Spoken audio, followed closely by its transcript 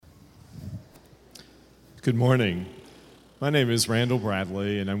Good morning. My name is Randall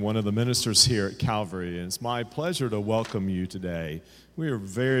Bradley, and I'm one of the ministers here at Calvary, and it's my pleasure to welcome you today. We are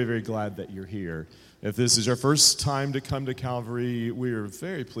very, very glad that you're here. If this is your first time to come to Calvary, we are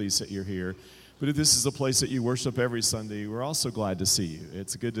very pleased that you're here. But if this is a place that you worship every Sunday, we're also glad to see you.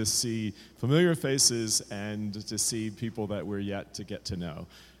 It's good to see familiar faces and to see people that we're yet to get to know.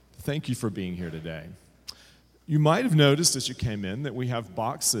 Thank you for being here today. You might have noticed as you came in that we have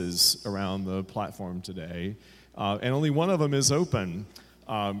boxes around the platform today, and only one of them is open.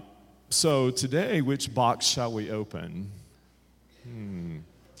 So today, which box shall we open?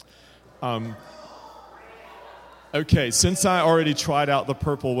 Okay, since I already tried out the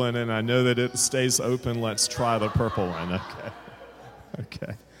purple one and I know that it stays open, let's try the purple one.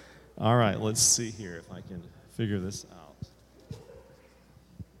 Okay. All right, let's see here if I can figure this out.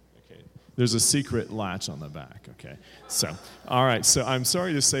 There's a secret latch on the back, okay. All right, so I'm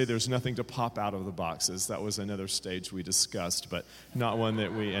sorry to say there's nothing to pop out of the boxes. That was another stage we discussed, but not one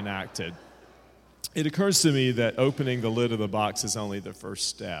that we enacted. It occurs to me that opening the lid of the box is only the first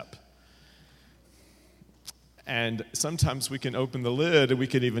step. And sometimes we can open the lid and we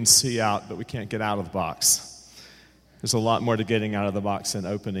can even see out, but we can't get out of the box. There's a lot more to getting out of the box than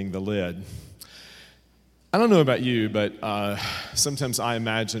opening the lid. I don't know about you, but sometimes I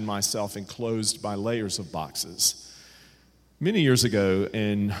imagine myself enclosed by layers of boxes. Many years ago,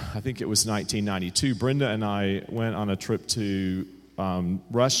 I think it was 1992, Brenda and I went on a trip to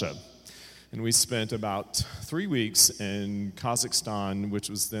Russia. And we spent about 3 weeks in Kazakhstan, which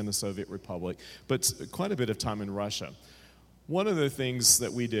was then the Soviet Republic, but quite a bit of time in Russia. One of the things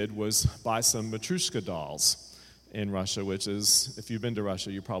that we did was buy some Matryoshka dolls in Russia, which is, if you've been to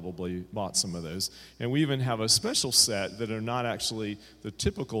Russia, you probably bought some of those. And we even have a special set that are not actually the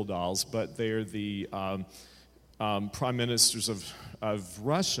typical dolls, but they're the prime ministers of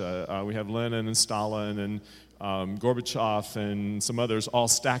Russia. We have Lenin and Stalin and Gorbachev and some others all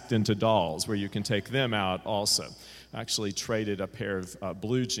stacked into dolls where you can take them out also. I actually traded a pair of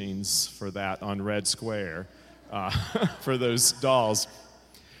blue jeans for that on Red Square for those dolls.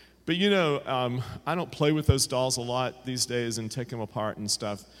 But I don't play with those dolls a lot these days and take them apart and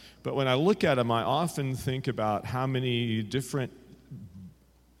stuff. But when I look at them, I often think about how many different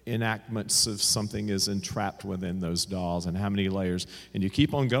enactments of something is entrapped within those dolls and how many layers. And you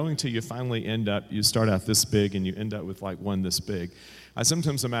keep on going till you finally you start out this big and you end up with like one this big. I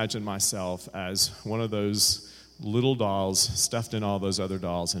sometimes imagine myself as one of those little dolls stuffed in all those other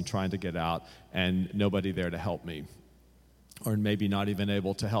dolls and trying to get out and nobody there to help me. Or maybe not even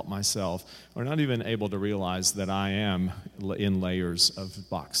able to help myself, or not even able to realize that I am in layers of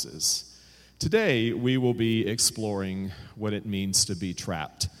boxes. Today, we will be exploring what it means to be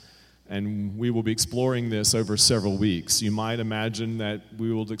trapped. And we will be exploring this over several weeks. You might imagine that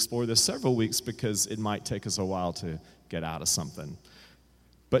we will explore this several weeks because it might take us a while to get out of something.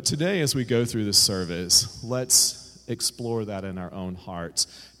 But today, as we go through this service, let's explore that in our own hearts,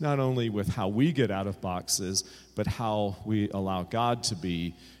 not only with how we get out of boxes, but how we allow God to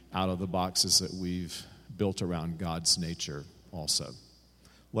be out of the boxes that we've built around God's nature also.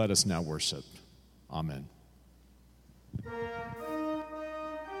 Let us now worship. Amen.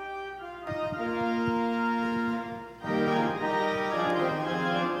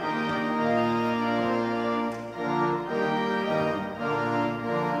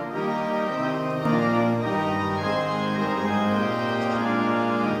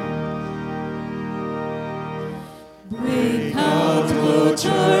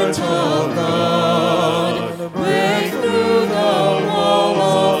 Church of God, break through the wall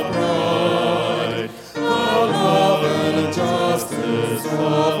of pride. The love and justice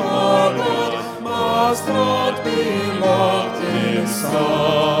of our God must not be locked inside.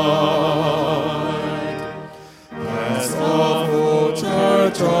 Cast off, O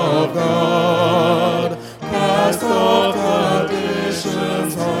Church of God, cast off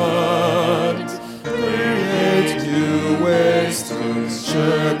tradition's hands, create new ways to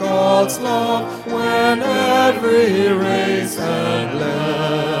share God's love when every race and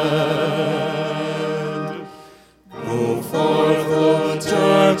land. Go forth, O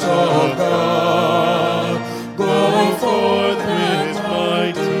Church of God, go forth with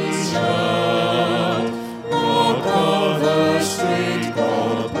mighty shout. Walk on the street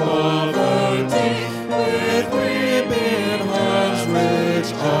called poverty, with weeping hearts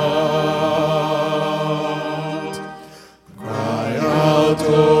reach out. Cry out,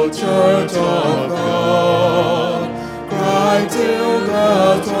 O Church of God, cry till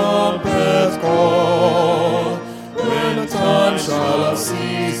the trumpet call. When time shall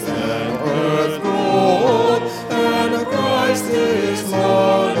cease and earth grow old, and Christ is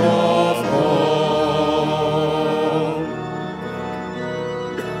Lord of all.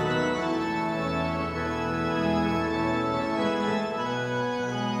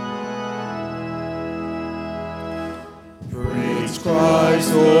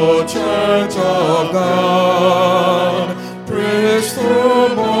 Rise, O Church of God, preach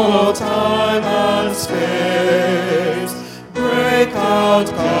through more time and space. Break out,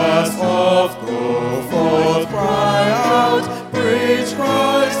 cast off, go forth, cry out, preach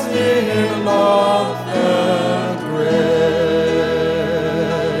Christ in love and grace.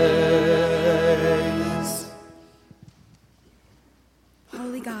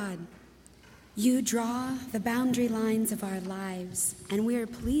 Holy God, you draw the boundary lines of our lives, and we are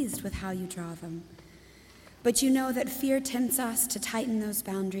pleased with how you draw them. But you know that fear tempts us to tighten those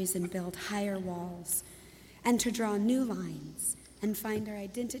boundaries and build higher walls, and to draw new lines and find our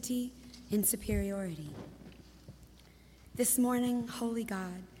identity in superiority. This morning, Holy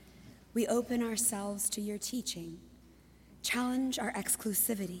God, we open ourselves to your teaching. Challenge our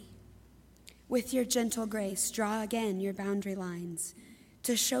exclusivity. With your gentle grace, draw again your boundary lines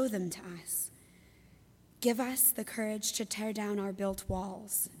to show them to us. Give us the courage to tear down our built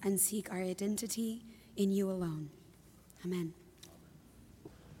walls and seek our identity in you alone. Amen.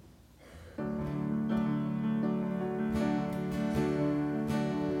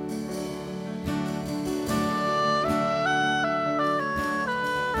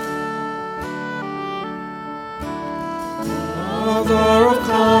 Mother of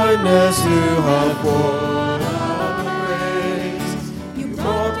kindness, you have borne our grace. You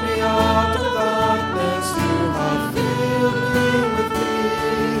brought me out of darkness, you have filled me with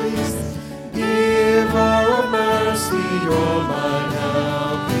peace. Giver of mercy, you're my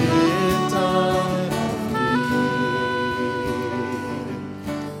help in time of need.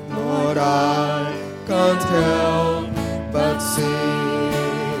 Lord, I can't help but sing.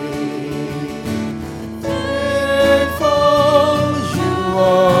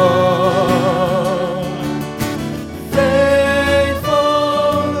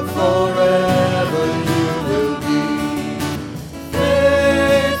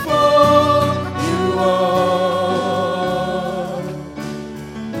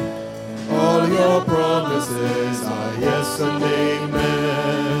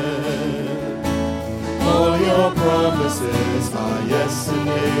 Yes and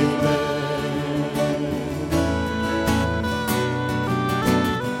amen.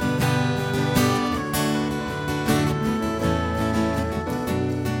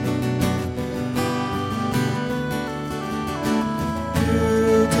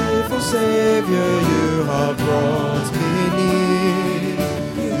 Beautiful Savior, you have brought me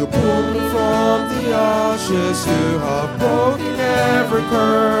near. You pulled me from the ashes, you have broken every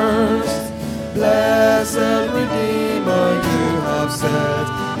curse. Blessed Redeemer, you have set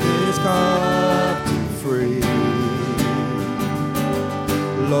his captive free.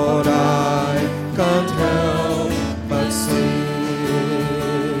 Lord, I can't help but sing.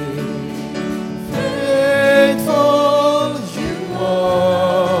 Faithful you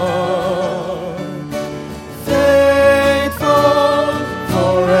are, faithful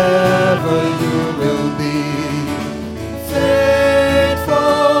forever you will be.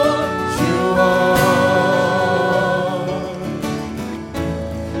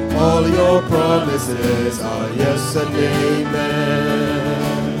 All your promises are yes and amen.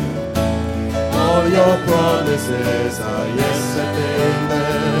 All your promises are yes and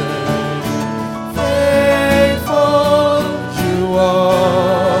amen. Faithful you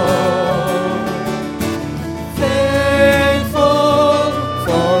are, faithful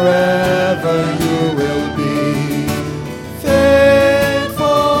forever you will be.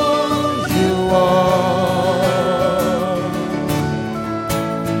 Faithful you are.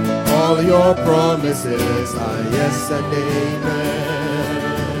 All your promises are yes and amen.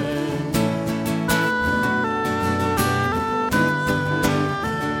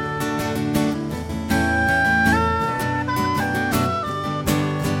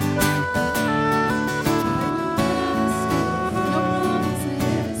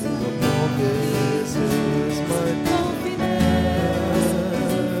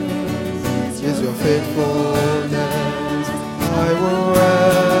 Is your faithfulness, I will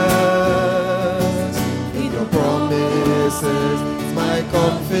rest in your promises. My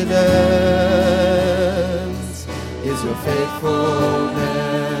confidence is your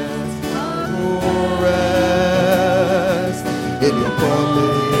faithfulness. I will rest in your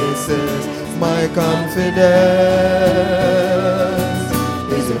promises. My confidence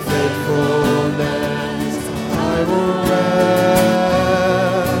is your faithfulness. I will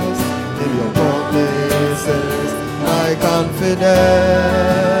rest in your promises. My confidence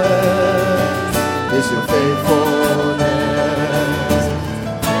is your faithfulness.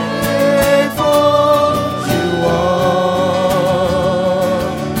 Faithful you are,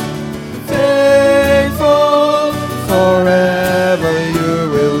 faithful forever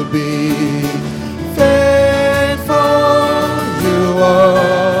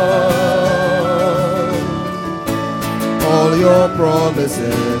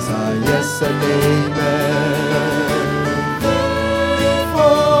promises are yes and amen.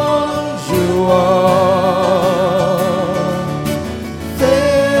 Faithful you are,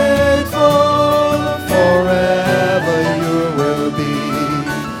 faithful forever you will be.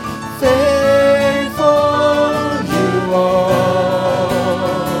 Faithful you are.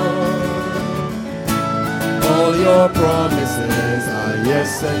 All your promises are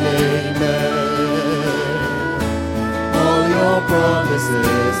yes and amen. All your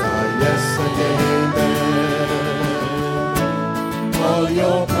promises are yes and amen. All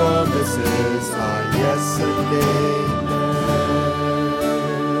your promises are yes and amen.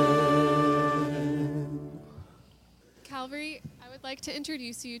 Calvary, I would like to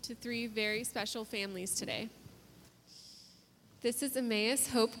introduce you to three very special families today. This is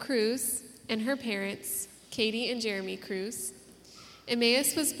Emmaus Hope Cruz and her parents, Katie and Jeremy Cruz.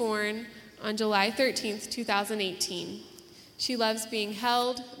 Emmaus was born on July 13th, 2018. She loves being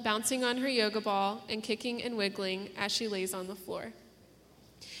held, bouncing on her yoga ball, and kicking and wiggling as she lays on the floor.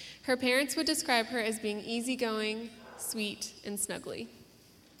 Her parents would describe her as being easygoing, sweet, and snuggly.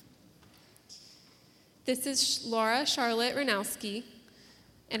 This is Laura Charlotte Ranowski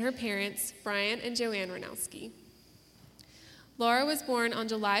and her parents, Brian and Joanne Ranowski. Laura was born on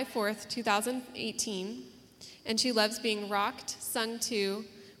July 4th, 2018, and she loves being rocked, sung to,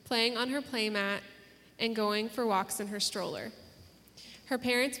 playing on her playmat, and going for walks in her stroller. Her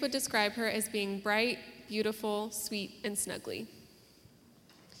parents would describe her as being bright, beautiful, sweet, and snuggly.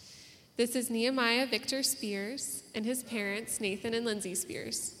 This is Nehemiah Victor Spears and his parents, Nathan and Lindsay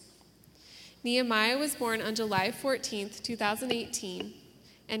Spears. Nehemiah was born on July 14th, 2018,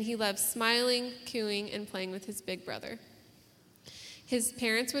 and he loves smiling, cooing, and playing with his big brother. His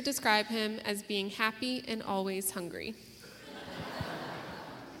parents would describe him as being happy and always hungry.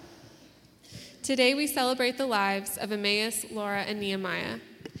 Today we celebrate the lives of Emmaus, Laura, and Nehemiah,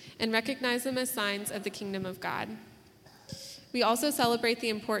 and recognize them as signs of the kingdom of God. We also celebrate the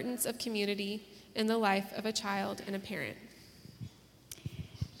importance of community in the life of a child and a parent.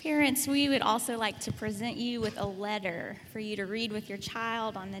 Parents, we would also like to present you with a letter for you to read with your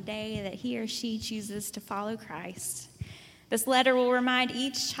child on the day that he or she chooses to follow Christ. This letter will remind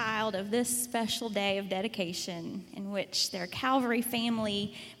each child of this special day of dedication in which their Calvary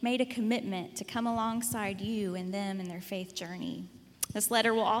family made a commitment to come alongside you and them in their faith journey. This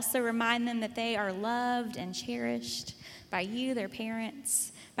letter will also remind them that they are loved and cherished by you, their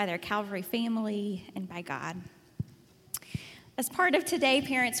parents, by their Calvary family, and by God. As part of today,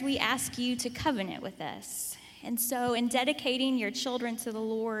 parents, we ask you to covenant with us. And so in dedicating your children to the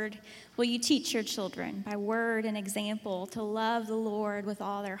Lord, will you teach your children by word and example to love the Lord with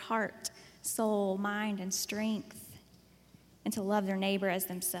all their heart, soul, mind, and strength, and to love their neighbor as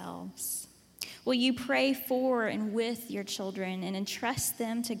themselves? Will you pray for and with your children and entrust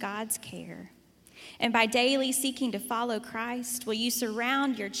them to God's care? And by daily seeking to follow Christ, will you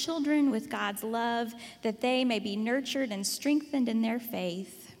surround your children with God's love that they may be nurtured and strengthened in their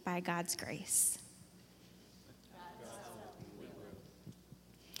faith by God's grace?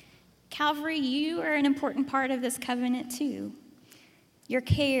 Calvary, you are an important part of this covenant too. Your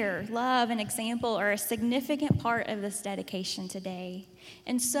care, love, and example are a significant part of this dedication today.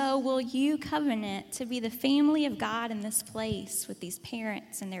 And so will you covenant to be the family of God in this place with these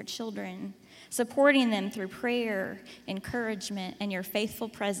parents and their children, supporting them through prayer, encouragement, and your faithful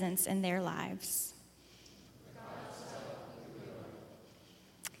presence in their lives?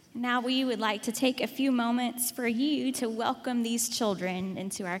 Now we would like to take a few moments for you to welcome these children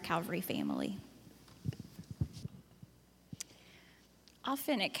into our Calvary family.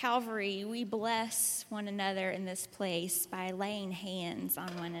 Often at Calvary, we bless one another in this place by laying hands on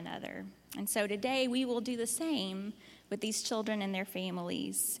one another. And so today we will do the same with these children and their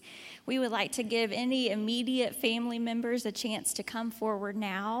families. We would like to give any immediate family members a chance to come forward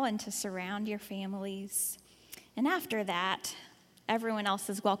now and to surround your families. And after that, everyone else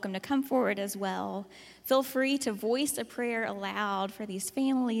is welcome to come forward as well. Feel free to voice a prayer aloud for these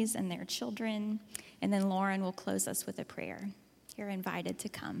families and their children, and then Lauren will close us with a prayer. You're invited to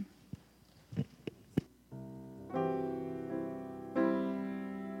come.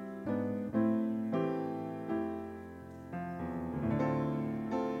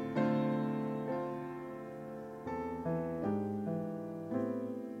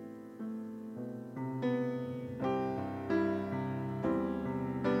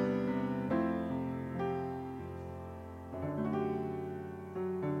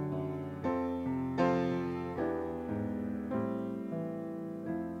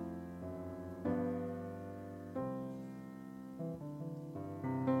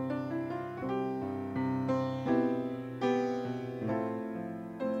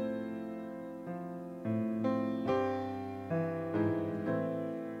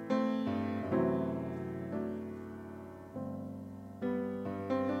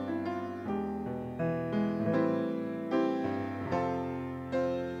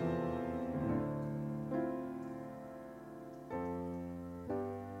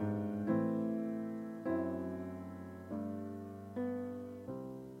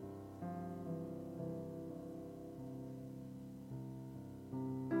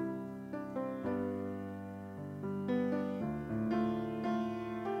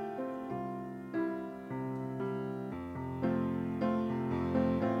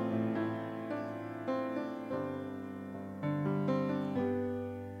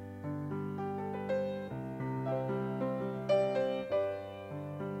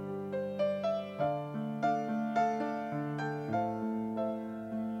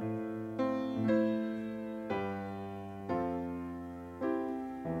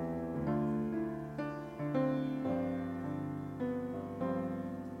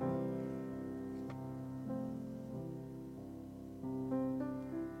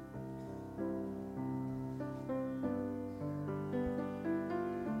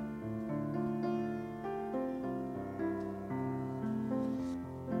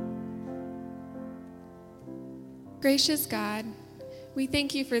 Gracious God, we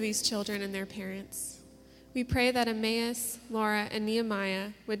thank you for these children and their parents. We pray that Emmaus, Laura, and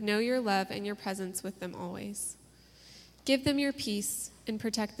Nehemiah would know your love and your presence with them always. Give them your peace and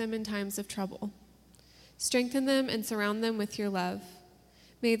protect them in times of trouble. Strengthen them and surround them with your love.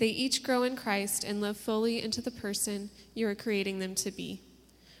 May they each grow in Christ and live fully into the person you are creating them to be.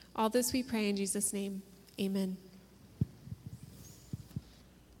 All this we pray in Jesus' name. Amen.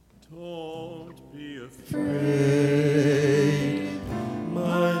 Don't be afraid.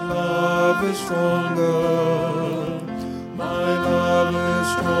 My love is stronger. My love is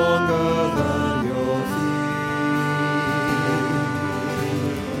stronger than your fear.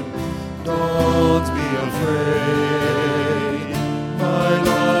 Don't be afraid. My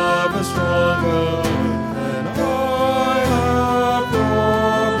love is stronger. And I have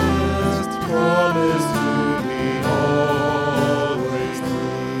promised to be always near.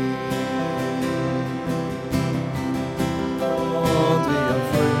 Don't be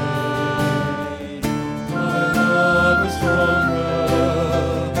afraid. My love is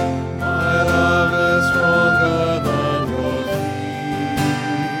stronger. My love is stronger than your fear.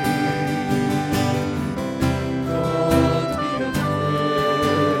 Don't be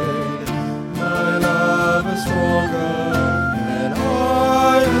afraid. My love is stronger. And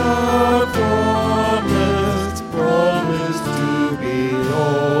I have promised to be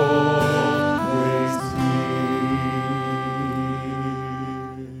always near.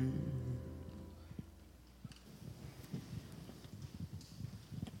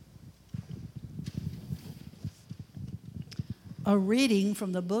 A reading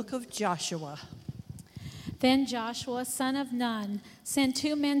from the book of Joshua. Then Joshua, son of Nun, sent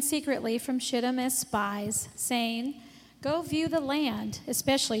 2 men secretly from Shittim as spies, saying, "Go view the land,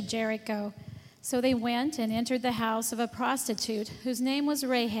 especially Jericho." So they went and entered the house of a prostitute whose name was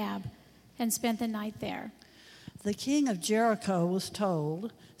Rahab, and spent the night there. The king of Jericho was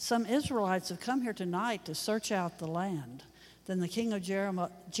told, "Some Israelites have come here tonight to search out the land." Then the king of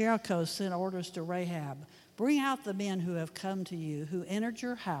Jericho sent orders to Rahab, "Bring out the men who have come to you, who entered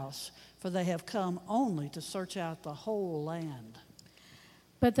your house, for they have come only to search out the whole land."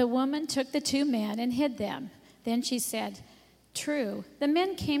 But the woman took the 2 men and hid them. Then she said, "True, the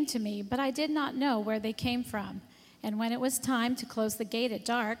men came to me, but I did not know where they came from. And when it was time to close the gate at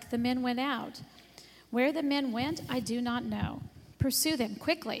dark, the men went out. Where the men went, I do not know. Pursue them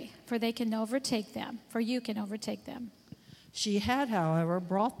quickly, for you can overtake them. She had, however,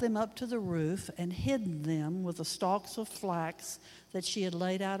 brought them up to the roof and hidden them with the stalks of flax that she had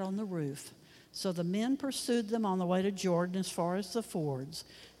laid out on the roof. So the men pursued them on the way to Jordan as far as the fords,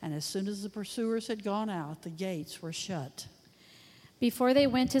 and as soon as the pursuers had gone out, the gates were shut. Before they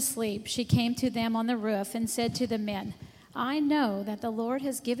went to sleep, she came to them on the roof and said to the men, "I know that the Lord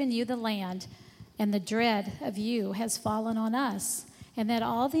has given you the land, and the dread of you has fallen on us, and that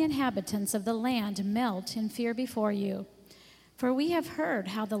all the inhabitants of the land melt in fear before you. For we have heard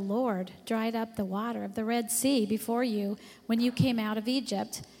how the Lord dried up the water of the Red Sea before you when you came out of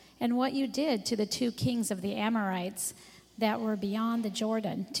Egypt, and what you did to the 2 kings of the Amorites that were beyond the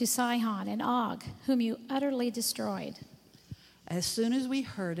Jordan, to Sihon and Og, whom you utterly destroyed." As soon as we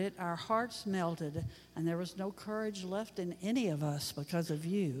heard it, our hearts melted, and there was no courage left in any of us because of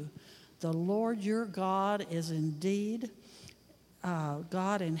you. The Lord your God is indeed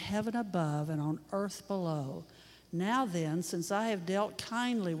God in heaven above and on earth below. Now then, since I have dealt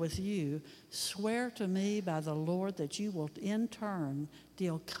kindly with you, swear to me by the Lord that you will in turn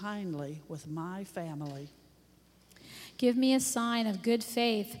deal kindly with my family. Give me a sign of good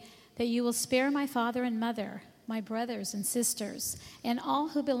faith that you will spare my father and mother, my brothers and sisters, and all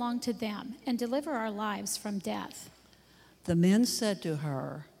who belong to them, and deliver our lives from death." The men said to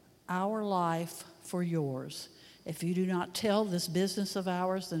her, "Our life for yours. If you do not tell this business of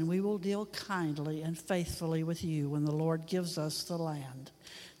ours, then we will deal kindly and faithfully with you when the Lord gives us the land."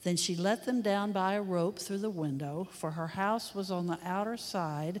 Then she let them down by a rope through the window, for her house was on the outer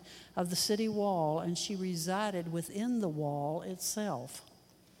side of the city wall, and she resided within the wall itself.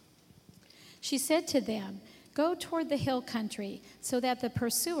 She said to them, "Go toward the hill country, so that the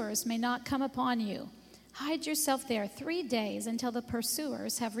pursuers may not come upon you. Hide yourself there 3 days until the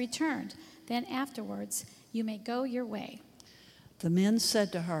pursuers have returned. Then afterwards you may go your way." The men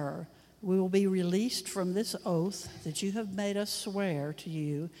said to her, "We will be released from this oath that you have made us swear to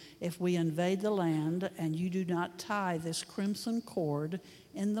you if we invade the land and you do not tie this crimson cord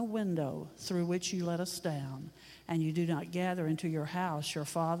in the window through which you let us down, and you do not gather into your house your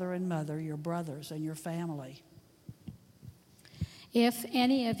father and mother, your brothers, and your family. If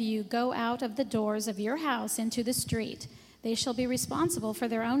any of you go out of the doors of your house into the street, They shall be responsible for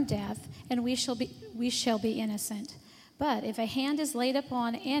their own death, and we shall be innocent. But if a hand is laid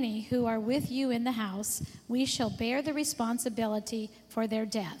upon any who are with you in the house, we shall bear the responsibility for their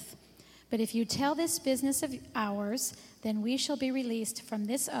death. But if you tell this business of ours, then we shall be released from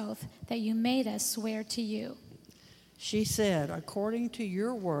this oath that you made us swear to you." She said, "According to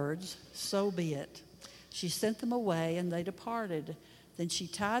your words, so be it." She sent them away, and they departed. Then she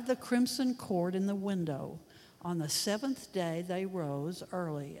tied the crimson cord in the window. On the 7th day they rose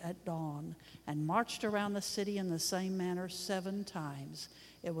early at dawn and marched around the city in the same manner 7 times.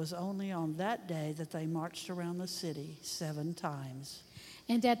 It was only on that day that they marched around the city 7 times.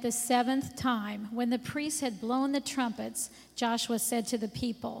 And at the 7th time, when the priests had blown the trumpets, Joshua said to the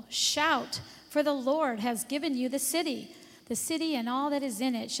people, "Shout, for the Lord has given you the city. The city and all that is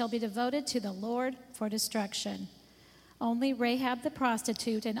in it shall be devoted to the Lord for destruction. Only Rahab the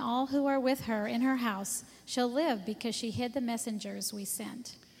prostitute and all who are with her in her house shall live, because she hid the messengers we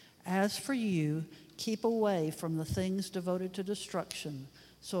sent." As for you, keep away from the things devoted to destruction,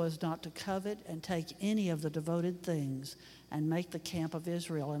 so as not to covet and take any of the devoted things, and make the camp of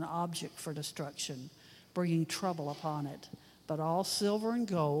Israel an object for destruction, bringing trouble upon it. But all silver and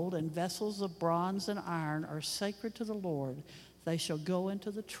gold and vessels of bronze and iron are sacred to the Lord. They shall go into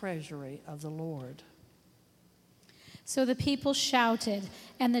the treasury of the Lord. So the people shouted,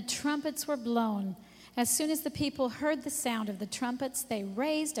 and the trumpets were blown. As soon as the people heard the sound of the trumpets, they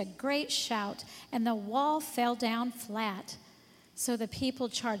raised a great shout, and the wall fell down flat. So the people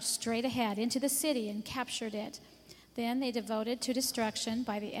charged straight ahead into the city and captured it. Then they devoted to destruction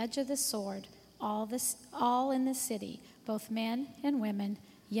by the edge of the sword all in the city, both men and women,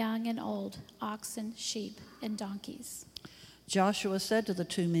 young and old, oxen, sheep, and donkeys. Joshua said to the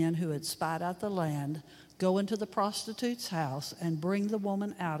 2 men who had spied out the land, "Go into the prostitute's house and bring the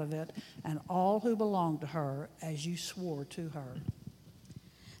woman out of it and all who belong to her, as you swore to her."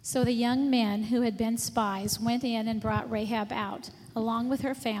 So the young men who had been spies went in and brought Rahab out, along with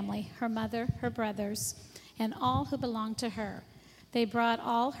her family, her mother, her brothers, and all who belonged to her. They brought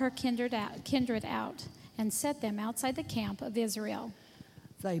all her kindred out and set them outside the camp of Israel.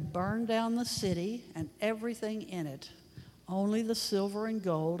 They burned down the city and everything in it. Only the silver and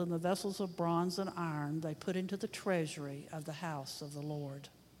gold and the vessels of bronze and iron they put into the treasury of the house of the Lord.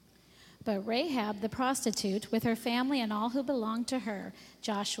 But Rahab the prostitute, with her family and all who belonged to her,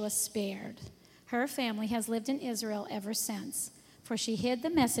 Joshua spared. Her family has lived in Israel ever since, for she hid the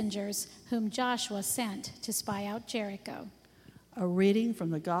messengers whom Joshua sent to spy out Jericho. A reading from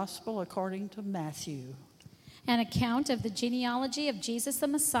the Gospel according to Matthew. An account of the genealogy of Jesus the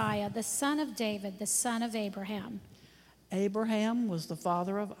Messiah, the son of David, the son of Abraham. Abraham was the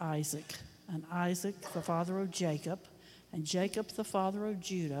father of Isaac, and Isaac the father of Jacob, and Jacob the father of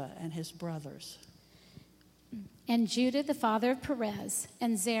Judah and his brothers. And Judah the father of Perez,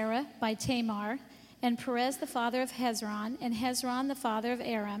 and Zerah by Tamar, and Perez the father of Hezron, and Hezron the father of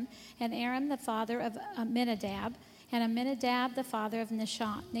Aram, and Aram the father of Amminadab, and Amminadab the father of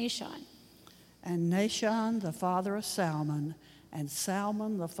Nahshon. And Nahshon the father of Salmon, and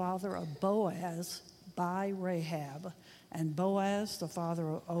Salmon the father of Boaz by Rahab, and Boaz the father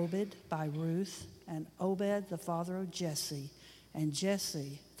of Obed by Ruth, and Obed the father of Jesse, and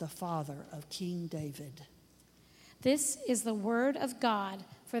Jesse the father of King David. This is the word of God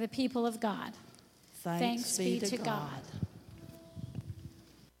for the people of God. Thanks be to God.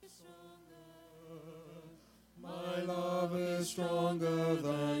 My love is stronger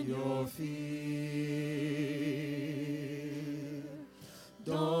than your fear.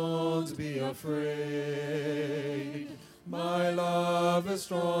 Don't be afraid. My love is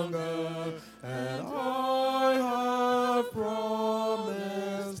stronger, and I have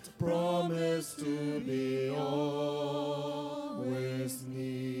promised to be always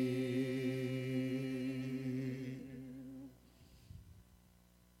near.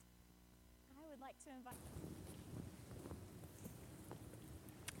 I would like to invite.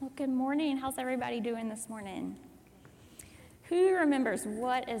 Well, good morning. How's everybody doing this morning? Who remembers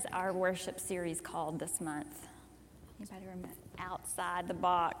what is our worship series called this month? Anybody remember? Outside the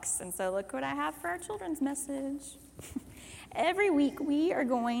box. And so look what I have for our children's message. Every week we are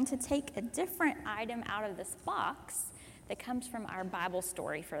going to take a different item out of this box that comes from our Bible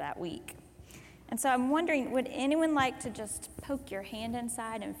story for that week. And so I'm wondering, would anyone like to just poke your hand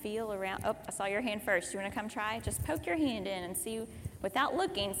inside and feel around? Oh, I saw your hand first. You want to come try? Just poke your hand in and see, without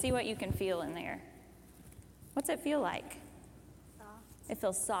looking, see what you can feel in there. What's it feel like? Soft. It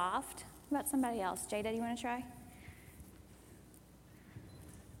feels soft. What about somebody else? Jada, do you want to try?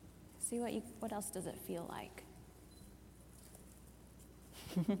 See what else does it feel like?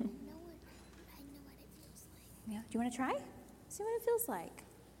 I know what it feels like. Yeah. Do you want to try? See what it feels like.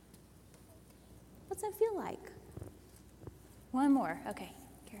 What's that feel like? One more. Okay,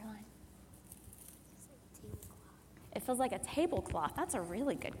 Caroline. It feels like a tablecloth. That's a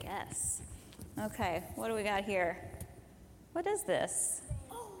really good guess. Okay, what do we got here? What is this?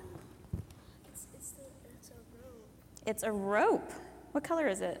 It's a rope. It's a rope. What color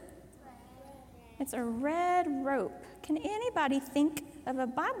is it? It's a red rope. Can anybody think of a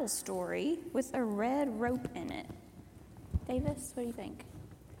Bible story with a red rope in it? Davis, what do you think?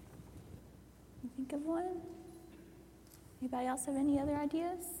 You think of one? Anybody else have any other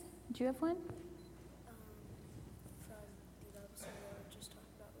ideas? Did you have one? From the Bible story we just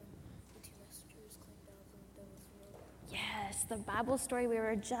talked about when the two messengers climbed out the window with rope. Yes, the Bible story we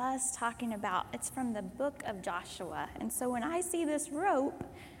were just talking about. It's from the book of Joshua. And so when I see this rope,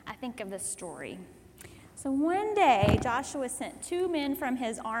 I think of this story. So one day, Joshua sent 2 men from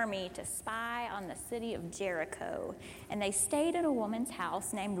his army to spy on the city of Jericho. And they stayed at a woman's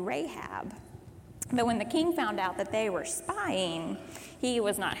house named Rahab. But when the king found out that they were spying, he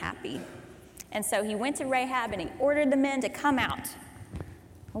was not happy. And so he went to Rahab and he ordered the men to come out.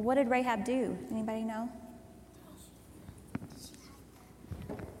 Well, what did Rahab do? Anybody know?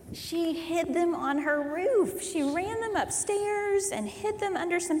 She hid them on her roof. She ran them upstairs and hid them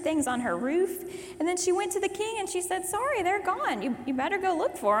under some things on her roof. And then she went to the king and she said, sorry, they're gone. You better go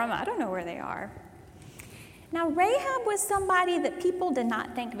look for them. I don't know where they are. Now, Rahab was somebody that people did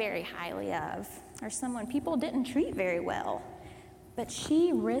not think very highly of, or someone people didn't treat very well. But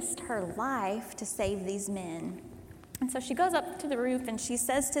she risked her life to save these men. And so she goes up to the roof and she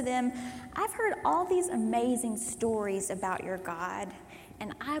says to them, I've heard all these amazing stories about your God.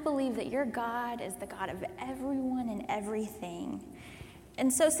 And I believe that your God is the God of everyone and everything.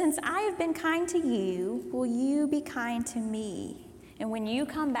 And so since I have been kind to you, will you be kind to me? And when you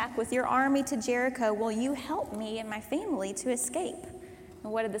come back with your army to Jericho, will you help me and my family to escape?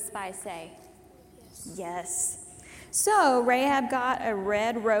 And what did the spies say? Yes. So Rahab got a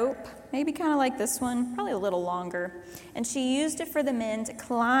red rope, maybe kind of like this one, probably a little longer. And she used it for the men to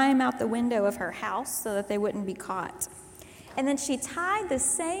climb out the window of her house so that they wouldn't be caught. And then she tied the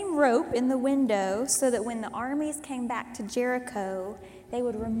same rope in the window so that when the armies came back to Jericho, they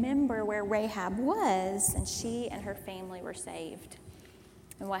would remember where Rahab was, and she and her family were saved.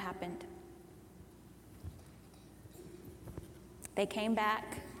 And what happened? They came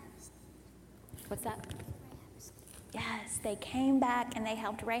back. What's that? Yes, they came back and they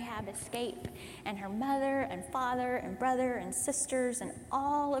helped Rahab escape. And her mother and father and brother and sisters and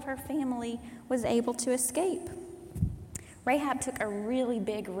all of her family was able to escape. Rahab took a really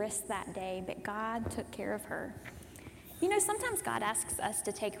big risk that day, but God took care of her. You know, sometimes God asks us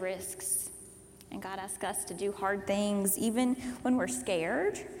to take risks, and God asks us to do hard things, even when we're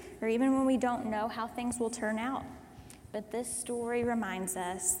scared, or even when we don't know how things will turn out. But this story reminds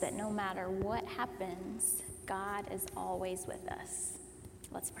us that no matter what happens, God is always with us.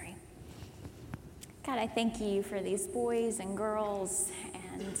 Let's pray. God, I thank you for these boys and girls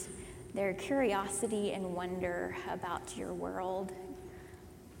and their curiosity and wonder about your world.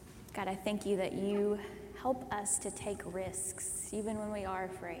 God, I thank you that you help us to take risks, even when we are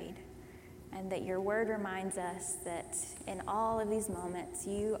afraid, and that your word reminds us that in all of these moments,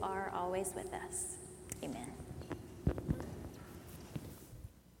 you are always with us. Amen.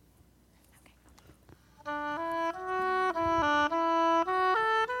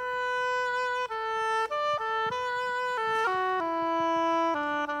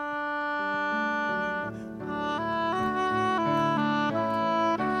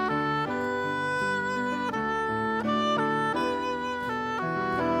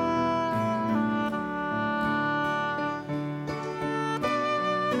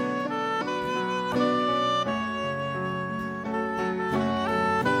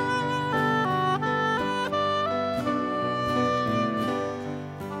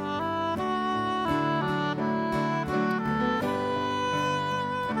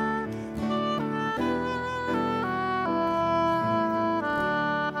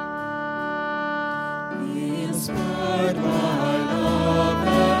 Inspired by love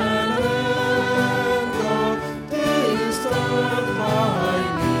and anger, disturbed by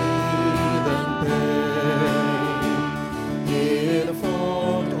need and pain,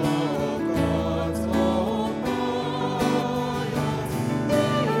 informed of God's own fire, they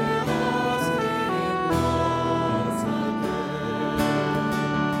ask Him once again.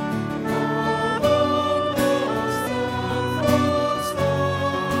 Among those that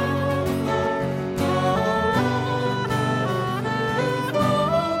from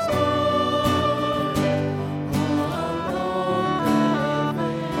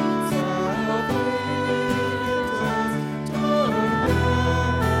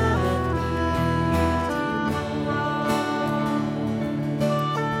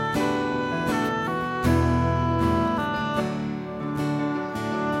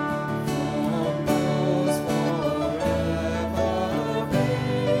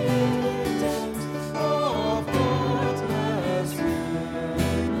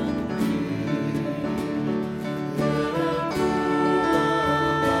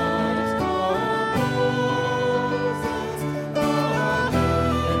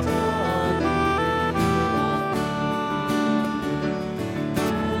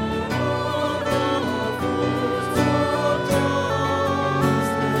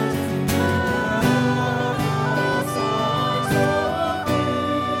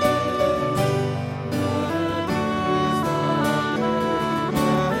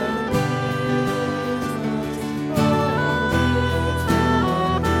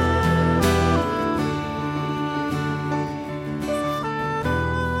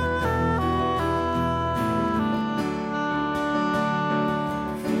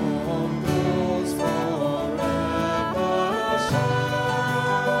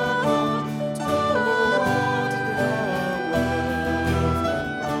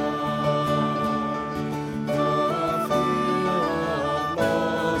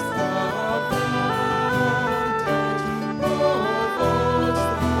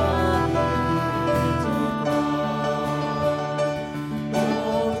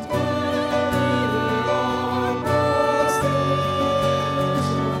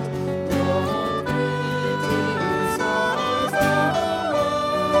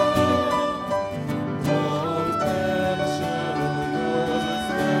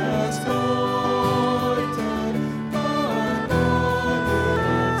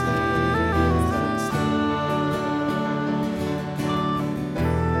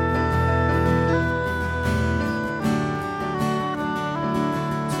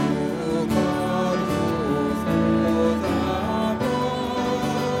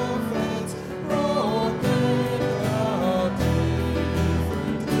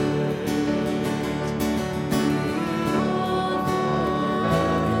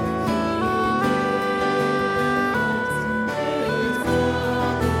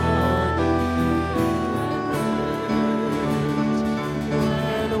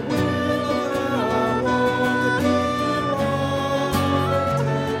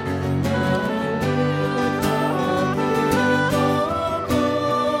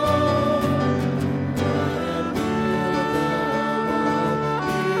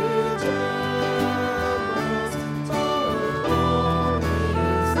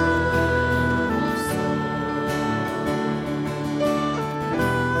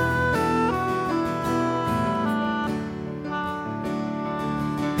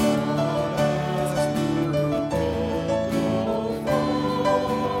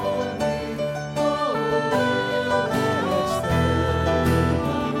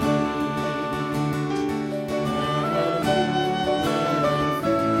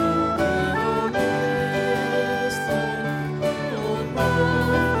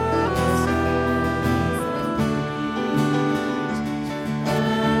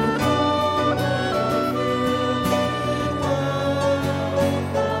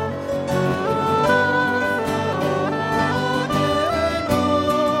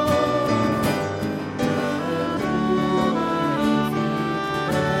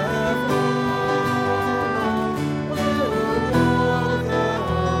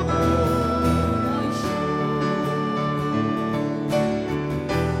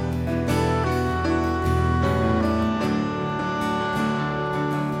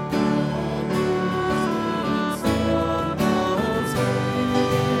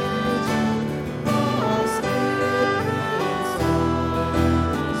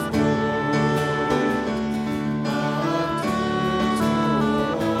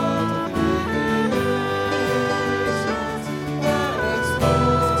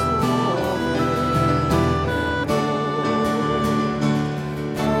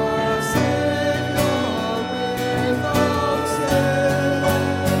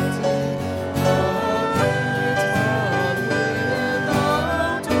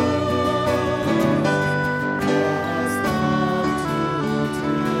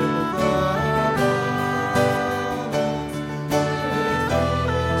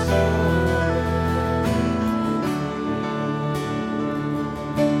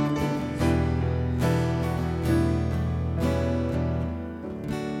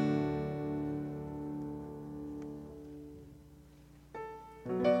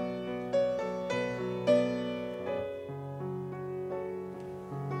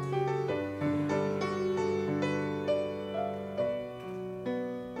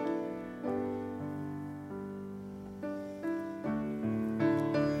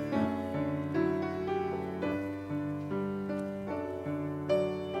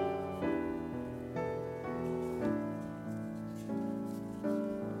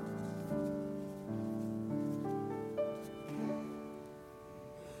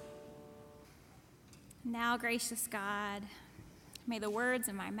Now, gracious God, may the words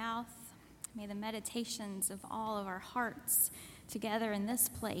of my mouth, may the meditations of all of our hearts together in this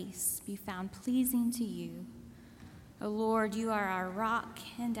place be found pleasing to you. O Lord, you are our rock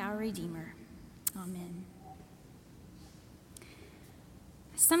and our Redeemer. Amen.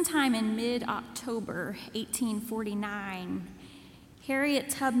 Sometime in mid-October 1849,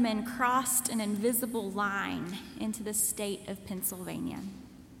 Harriet Tubman crossed an invisible line into the state of Pennsylvania.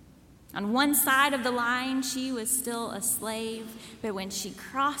 On one side of the line, she was still a slave, but when she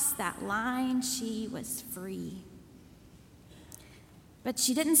crossed that line, she was free. But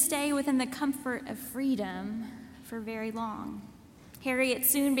she didn't stay within the comfort of freedom for very long. Harriet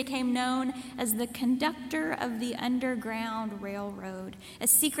soon became known as the conductor of the Underground Railroad, a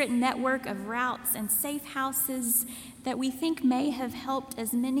secret network of routes and safe houses that we think may have helped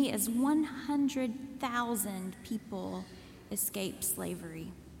as many as 100,000 people escape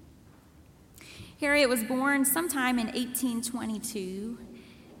slavery. Harriet was born sometime in 1822.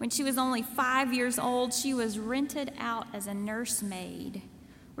 When she was only 5 years old, she was rented out as a nursemaid,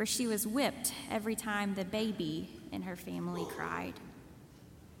 where she was whipped every time the baby in her family cried.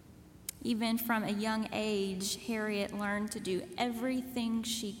 Even from a young age, Harriet learned to do everything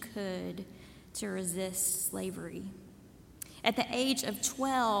she could to resist slavery. At the age of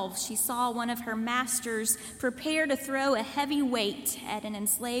 12, she saw one of her masters prepare to throw a heavy weight at an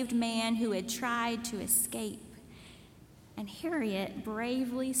enslaved man who had tried to escape. And Harriet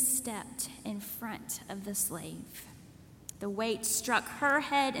bravely stepped in front of the slave. The weight struck her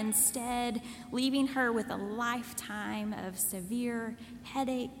head instead, leaving her with a lifetime of severe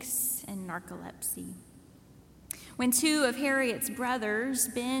headaches and narcolepsy. When two of Harriet's brothers,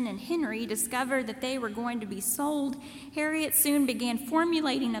 Ben and Henry, discovered that they were going to be sold, Harriet soon began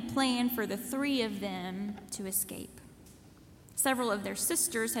formulating a plan for the three of them to escape. Several of their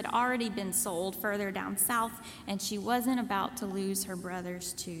sisters had already been sold further down south, and she wasn't about to lose her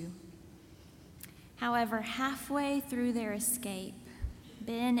brothers too. However, halfway through their escape,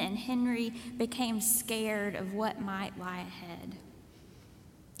 Ben and Henry became scared of what might lie ahead.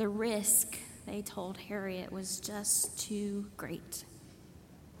 The risk, they told Harriet, was just too great,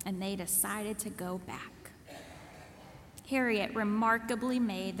 and they decided to go back. Harriet remarkably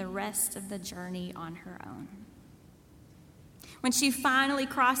made the rest of the journey on her own. When she finally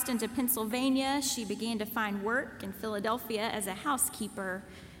crossed into Pennsylvania, she began to find work in Philadelphia as a housekeeper,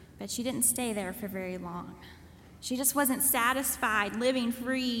 but she didn't stay there for very long. She just wasn't satisfied living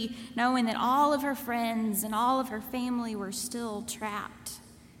free, knowing that all of her friends and all of her family were still trapped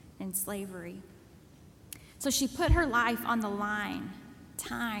in slavery. So she put her life on the line,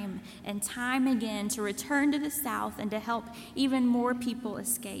 time and time again, to return to the South and to help even more people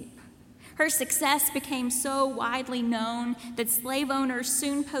escape. Her success became so widely known that slave owners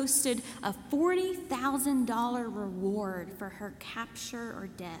soon posted a $40,000 reward for her capture or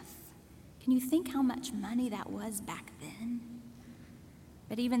death. Can you think how much money that was back then?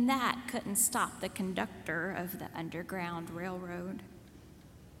 But even that couldn't stop the conductor of the Underground Railroad.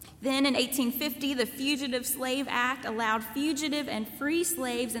 Then in 1850, the Fugitive Slave Act allowed fugitive and free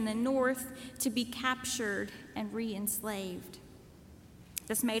slaves in the North to be captured and re-enslaved.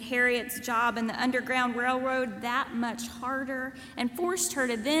 This made Harriet's job in the Underground Railroad that much harder and forced her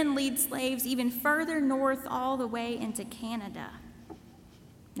to then lead slaves even further north all the way into Canada.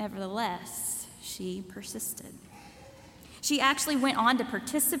 Nevertheless, she persisted. She actually went on to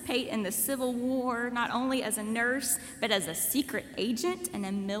participate in the Civil War, not only as a nurse, but as a secret agent and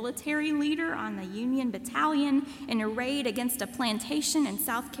a military leader on the Union Battalion in a raid against a plantation in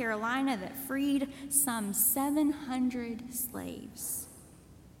South Carolina that freed some 700 slaves.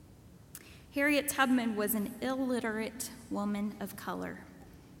 Harriet Tubman was an illiterate woman of color,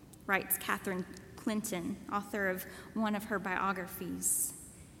 writes Catherine Clinton, author of one of her biographies.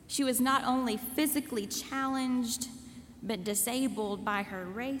 She was not only physically challenged, but disabled by her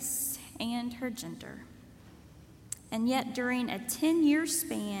race and her gender. And yet, during a 10-year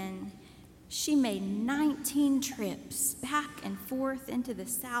span, she made 19 trips back and forth into the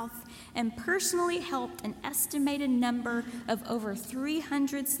South and personally helped an estimated number of over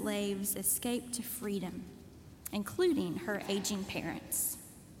 300 slaves escape to freedom, including her aging parents.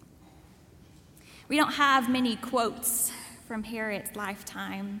 We don't have many quotes from Harriet's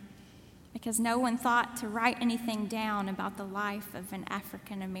lifetime because no one thought to write anything down about the life of an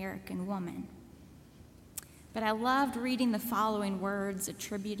African American woman. But I loved reading the following words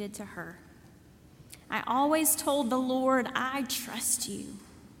attributed to her. I always told the Lord, I trust you.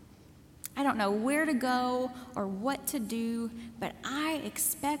 I don't know where to go or what to do, but I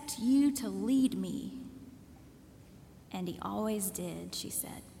expect you to lead me. And he always did, she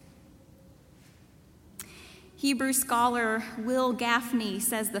said. Hebrew scholar Will Gaffney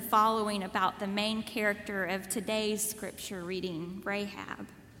says the following about the main character of today's scripture reading, Rahab.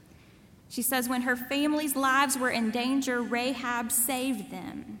 She says, when her family's lives were in danger, Rahab saved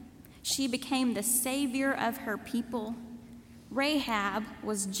them. She became the savior of her people. Rahab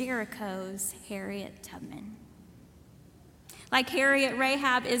was Jericho's Harriet Tubman. Like Harriet,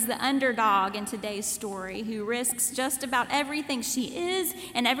 Rahab is the underdog in today's story who risks just about everything she is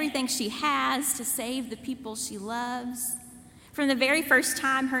and everything she has to save the people she loves. From the very first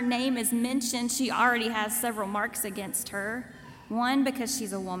time her name is mentioned, she already has several marks against her. 1, because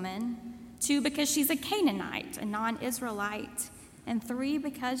she's a woman. 2, because she's a Canaanite, a non-Israelite. And 3,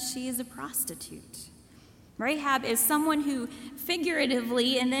 because she is a prostitute. Rahab is someone who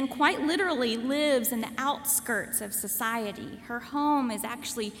figuratively and then quite literally lives in the outskirts of society. Her home is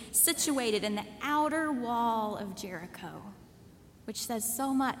actually situated in the outer wall of Jericho, which says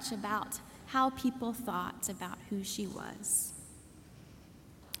so much about how people thought about who she was.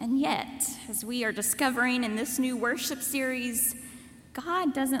 And yet, as we are discovering in this new worship series,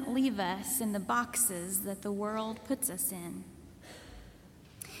 God doesn't leave us in the boxes that the world puts us in.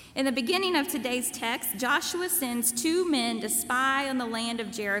 In the beginning of today's text, Joshua sends 2 men to spy on the land of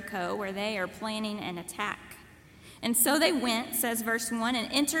Jericho where they are planning an attack. And so they went, says verse 1,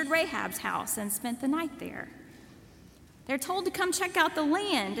 and entered Rahab's house and spent the night there. They're told to come check out the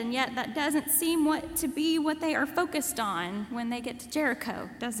land, and yet that doesn't seem to be what they are focused on when they get to Jericho,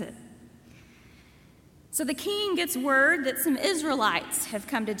 does it? So the king gets word that some Israelites have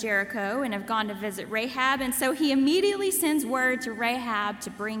come to Jericho and have gone to visit Rahab, and so he immediately sends word to Rahab to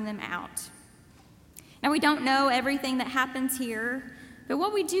bring them out. Now, we don't know everything that happens here, but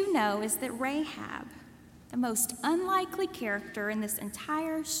what we do know is that Rahab, the most unlikely character in this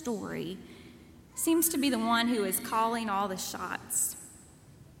entire story, seems to be the one who is calling all the shots.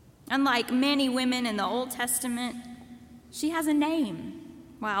 Unlike many women in the Old Testament, she has a name,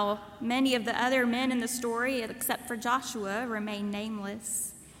 while many of the other men in the story, except for Joshua, remain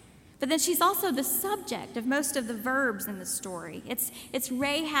nameless. But then she's also the subject of most of the verbs in the story. It's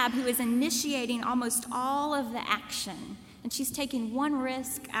Rahab who is initiating almost all of the action, and she's taking one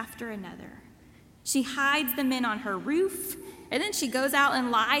risk after another. She hides the men on her roof, and then she goes out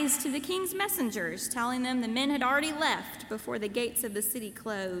and lies to the king's messengers, telling them the men had already left before the gates of the city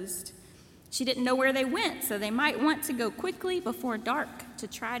closed. She didn't know where they went, so they might want to go quickly before dark to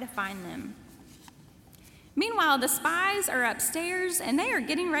try to find them. Meanwhile, the spies are upstairs, and they are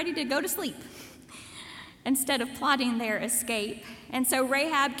getting ready to go to sleep instead of plotting their escape. And so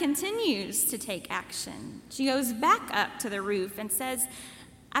Rahab continues to take action. She goes back up to the roof and says,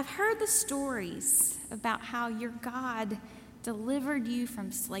 I've heard the stories about how your God delivered you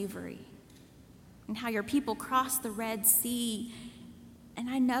from slavery and how your people crossed the Red Sea. And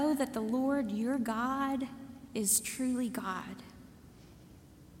I know that the Lord, your God, is truly God.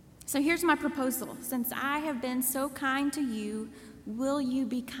 So here's my proposal. Since I have been so kind to you, will you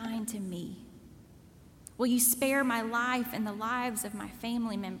be kind to me? Will you spare my life and the lives of my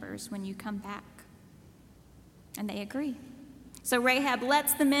family members when you come back? And they agree. So Rahab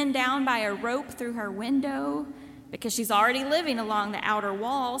lets the men down by a rope through her window because she's already living along the outer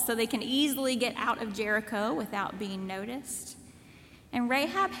wall, so they can easily get out of Jericho without being noticed. And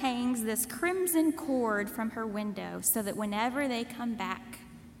Rahab hangs this crimson cord from her window so that whenever they come back,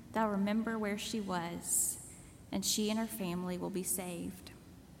 they'll remember where she was, and she and her family will be saved.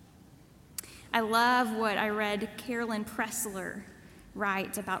 I love what I read Carolyn Pressler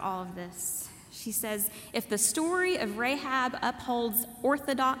write about all of this. She says, if the story of Rahab upholds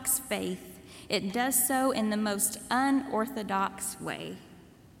Orthodox faith, it does so in the most unorthodox way.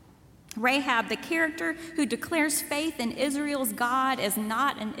 Rahab, the character who declares faith in Israel's God, is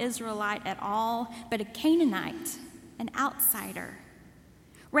not an Israelite at all, but a Canaanite, an outsider.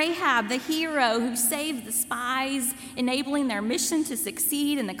 Rahab, the hero who saved the spies, enabling their mission to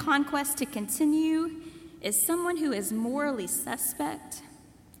succeed and the conquest to continue, is someone who is morally suspect,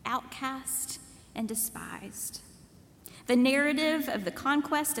 outcast, and despised. The narrative of the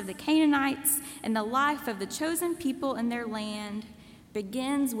conquest of the Canaanites and the life of the chosen people in their land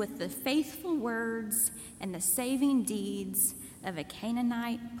begins with the faithful words and the saving deeds of a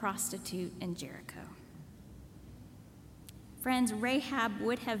Canaanite prostitute in Jericho. Friends, Rahab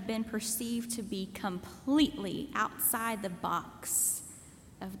would have been perceived to be completely outside the box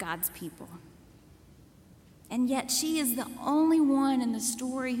of God's people. And yet she is the only one in the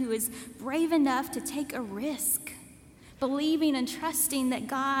story who is brave enough to take a risk, believing and trusting that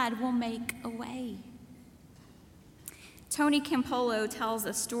God will make a way. Tony Campolo tells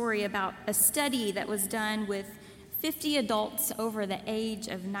a story about a study that was done with 50 adults over the age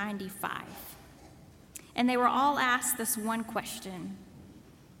of 95. And they were all asked this one question: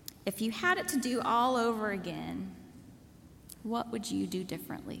 if you had it to do all over again, what would you do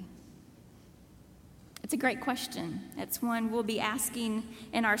differently? It's a great question. It's one we'll be asking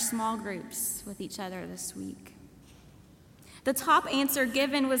in our small groups with each other this week. The top answer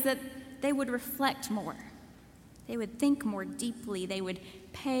given was that they would reflect more. They would think more deeply. They would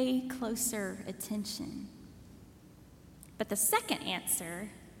pay closer attention. But the second answer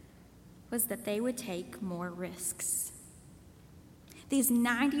was that they would take more risks. These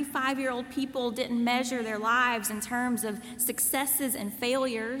 95-year-old people didn't measure their lives in terms of successes and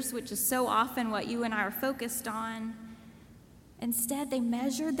failures, which is so often what you and I are focused on. Instead, they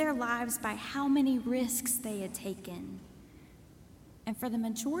measured their lives by how many risks they had taken. And for the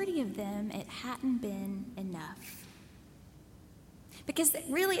majority of them, it hadn't been enough. Because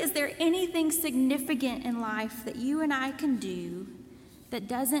really, is there anything significant in life that you and I can do that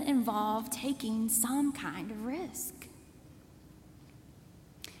doesn't involve taking some kind of risk?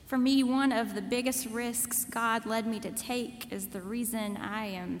 For me, one of the biggest risks God led me to take is the reason I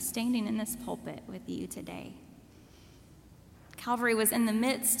am standing in this pulpit with you today. Calvary was in the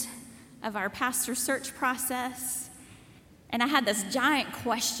midst of our pastor search process, and I had this giant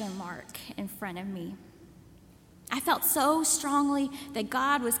question mark in front of me. I felt so strongly that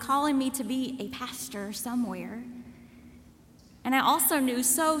God was calling me to be a pastor somewhere. And I also knew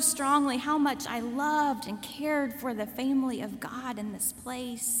so strongly how much I loved and cared for the family of God in this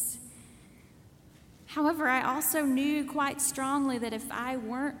place. However, I also knew quite strongly that if I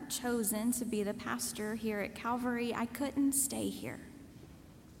weren't chosen to be the pastor here at Calvary, I couldn't stay here.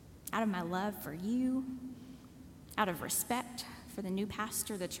 Out of my love for you, out of respect for the new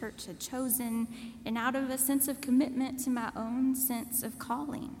pastor the church had chosen, and out of a sense of commitment to my own sense of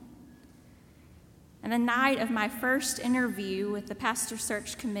calling. And the night of my first interview with the pastor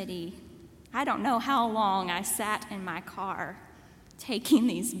search committee, I don't know how long I sat in my car taking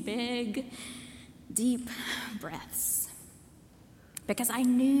these big, deep breaths. Because I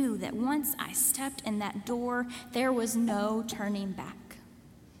knew that once I stepped in that door, there was no turning back.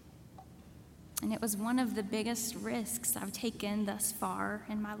 And it was one of the biggest risks I've taken thus far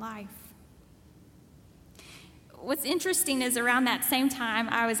in my life. What's interesting is around that same time,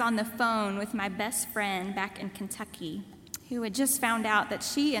 I was on the phone with my best friend back in Kentucky, who had just found out that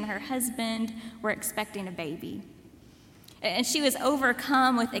she and her husband were expecting a baby. And she was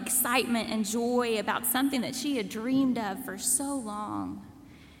overcome with excitement and joy about something that she had dreamed of for so long.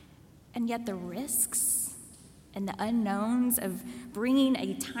 And yet the risks and the unknowns of bringing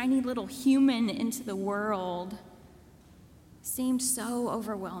a tiny little human into the world seemed so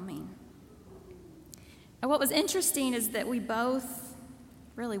overwhelming. And what was interesting is that we both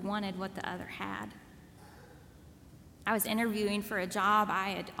really wanted what the other had. I was interviewing for a job I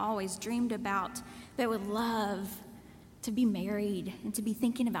had always dreamed about, that would love to be married and to be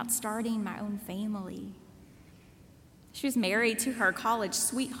thinking about starting my own family. She was married to her college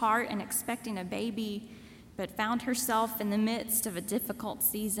sweetheart and expecting a baby, but found herself in the midst of a difficult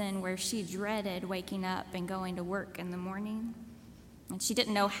season where she dreaded waking up and going to work in the morning. And she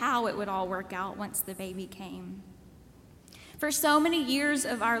didn't know how it would all work out once the baby came. For so many years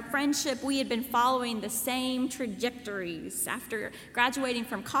of our friendship, we had been following the same trajectories. After graduating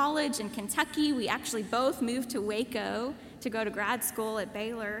from college in Kentucky, we actually both moved to Waco to go to grad school at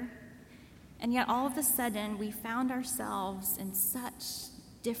Baylor. And yet all of a sudden, we found ourselves in such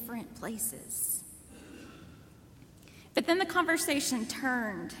different places. But then the conversation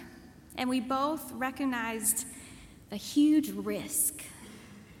turned, and we both recognized the huge risk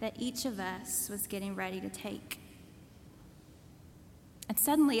that each of us was getting ready to take. And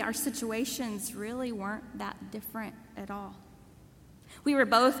suddenly our situations really weren't that different at all. We were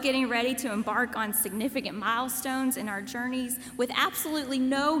both getting ready to embark on significant milestones in our journeys with absolutely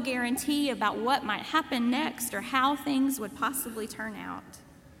no guarantee about what might happen next or how things would possibly turn out.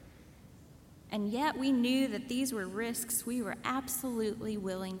 And yet we knew that these were risks we were absolutely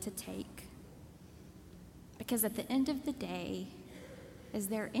willing to take. Because at the end of the day, is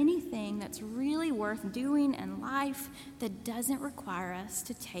there anything that's really worth doing in life that doesn't require us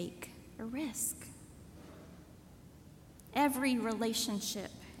to take a risk? Every relationship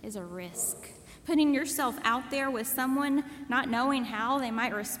is a risk. Putting yourself out there with someone, not knowing how they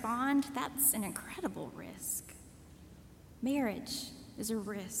might respond, that's an incredible risk. Marriage is a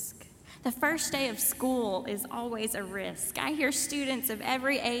risk. The first day of school is always a risk. I hear students of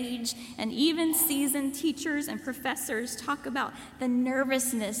every age and even seasoned teachers and professors talk about the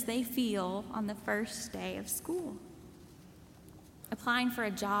nervousness they feel on the first day of school. Applying for a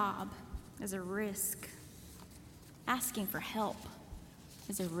job is a risk. Asking for help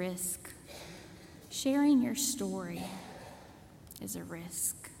is a risk. Sharing your story is a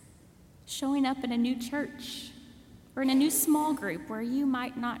risk. Showing up in a new church or in a new small group where you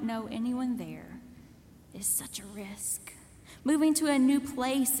might not know anyone there is such a risk. Moving to a new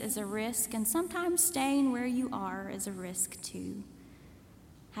place is a risk, and sometimes staying where you are is a risk too.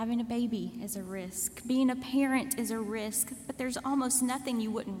 Having a baby is a risk. Being a parent is a risk, but there's almost nothing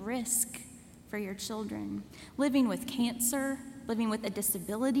you wouldn't risk for your children. Living with cancer, living with a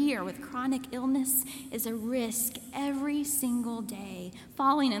disability or with chronic illness is a risk every single day.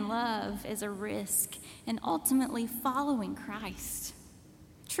 Falling in love is a risk, and ultimately following Christ.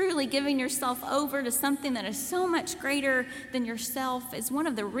 Truly giving yourself over to something that is so much greater than yourself is one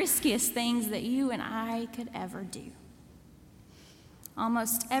of the riskiest things that you and I could ever do.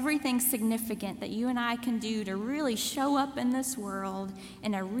 Almost everything significant that you and I can do to really show up in this world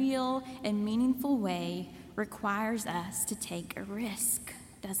in a real and meaningful way requires us to take a risk,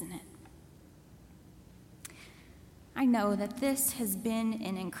 doesn't it? I know that this has been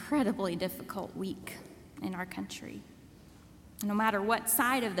an incredibly difficult week in our country. No matter what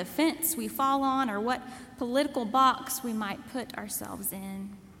side of the fence we fall on or what political box we might put ourselves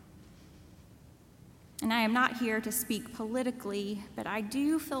in. And I am not here to speak politically, but I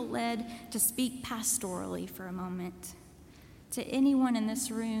do feel led to speak pastorally for a moment to anyone in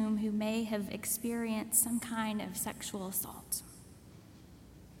this room who may have experienced some kind of sexual assault.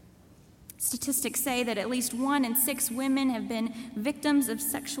 Statistics say that at least 1 in 6 women have been victims of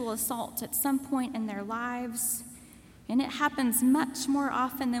sexual assault at some point in their lives, and it happens much more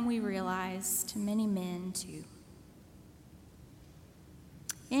often than we realize to many men too.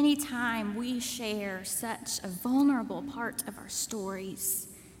 Anytime we share such a vulnerable part of our stories,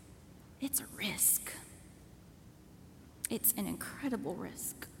 it's a risk. It's an incredible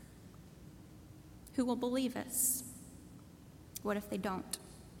risk. Who will believe us? What if they don't?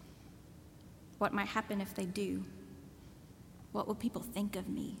 What might happen if they do? What will people think of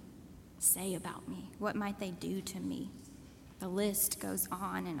me, say about me? What might they do to me? The list goes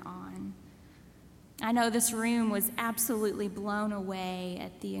on and on. I know this room was absolutely blown away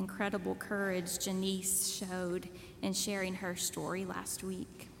at the incredible courage Janice showed in sharing her story last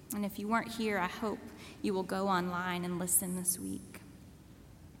week. And if you weren't here, I hope you will go online and listen this week.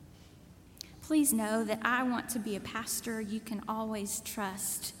 Please know that I want to be a pastor you can always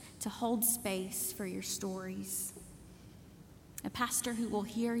trust to hold space for your stories. A pastor who will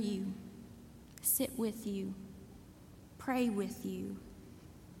hear you, sit with you, pray with you,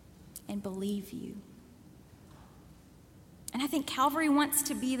 and believe you. And I think Calvary wants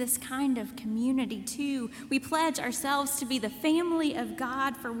to be this kind of community too. We pledge ourselves to be the family of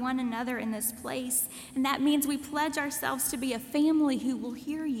God for one another in this place. And that means we pledge ourselves to be a family who will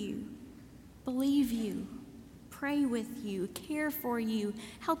hear you, believe you, pray with you, care for you,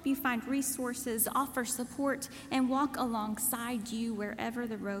 help you find resources, offer support, and walk alongside you wherever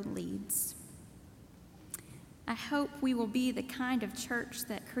the road leads. I hope we will be the kind of church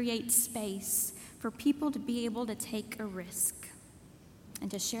that creates space for people to be able to take a risk and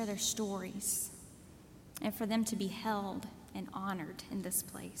to share their stories, and for them to be held and honored in this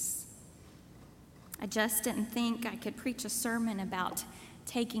place. I just didn't think I could preach a sermon about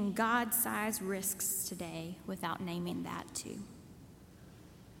taking God-sized risks today without naming that too.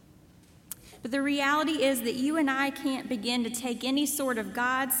 But the reality is that you and I can't begin to take any sort of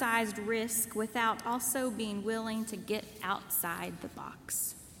God-sized risk without also being willing to get outside the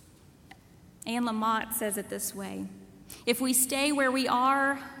box. Anne Lamott says it this way: if we stay where we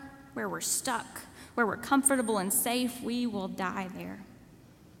are, where we're stuck, where we're comfortable and safe, we will die there.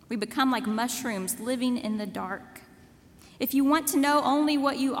 We become like mushrooms living in the dark. If you want to know only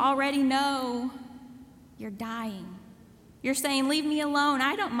what you already know, you're dying. You're saying, leave me alone.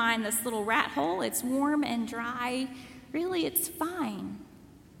 I don't mind this little rat hole. It's warm and dry. Really, it's fine.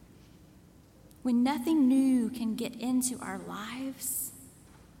 When nothing new can get into our lives,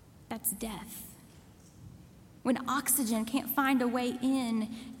 that's death. When oxygen can't find a way in,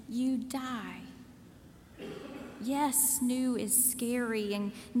 you die. Yes, new is scary,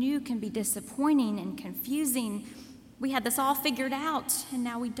 and new can be disappointing and confusing. We had this all figured out, and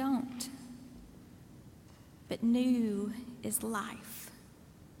now we don't. But new is life.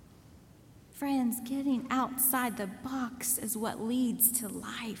 Friends, getting outside the box is what leads to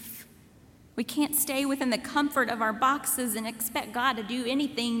life. We can't stay within the comfort of our boxes and expect God to do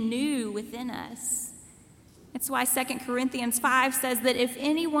anything new within us. It's why 2 Corinthians 5 says that if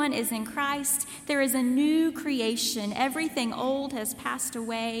anyone is in Christ, there is a new creation. Everything old has passed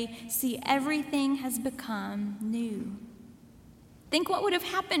away. See, everything has become new. Think what would have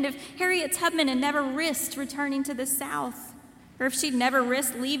happened if Harriet Tubman had never risked returning to the South, or if she'd never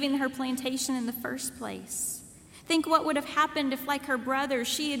risked leaving her plantation in the first place. Think what would have happened if, like her brother,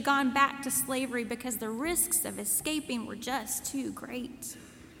 she had gone back to slavery because the risks of escaping were just too great.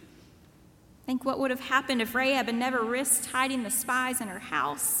 Think what would have happened if Rahab had never risked hiding the spies in her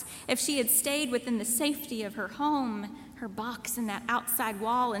house, if she had stayed within the safety of her home, her box in that outside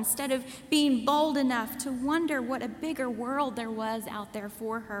wall, instead of being bold enough to wonder what a bigger world there was out there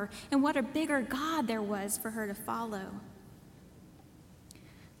for her and what a bigger God there was for her to follow.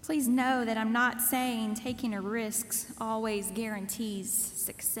 Please know that I'm not saying taking a risk always guarantees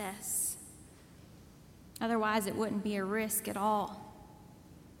success. Otherwise, it wouldn't be a risk at all.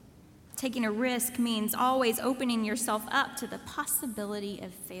 Taking a risk means always opening yourself up to the possibility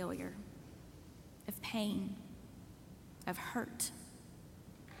of failure, of pain, of hurt,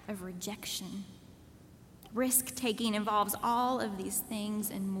 of rejection. Risk-taking involves all of these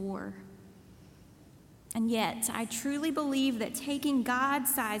things and more. And yet, I truly believe that taking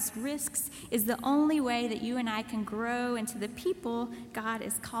God-sized risks is the only way that you and I can grow into the people God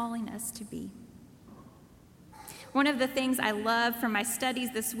is calling us to be. One of the things I love from my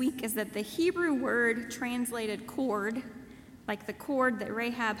studies this week is that the Hebrew word translated cord, like the cord that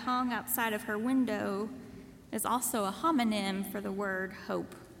Rahab hung outside of her window, is also a homonym for the word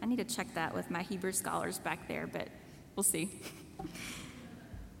hope. I need to check that with my Hebrew scholars back there, but we'll see.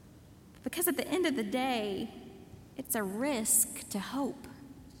 Because at the end of the day, it's a risk to hope,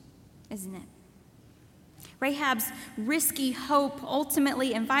 isn't it? Rahab's risky hope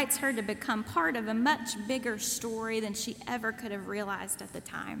ultimately invites her to become part of a much bigger story than she ever could have realized at the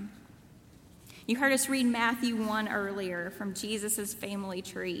time. You heard us read Matthew 1 earlier from Jesus' family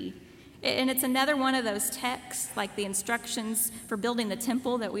tree. And it's another one of those texts, like the instructions for building the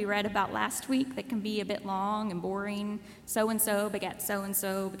temple that we read about last week, that can be a bit long and boring. So-and-so begat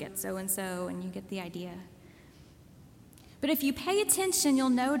so-and-so begat so-and-so, and you get the idea. But if you pay attention, you'll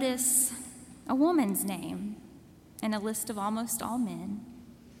notice a woman's name and a list of almost all men.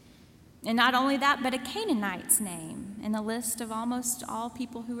 And not only that, but a Canaanite's name and a list of almost all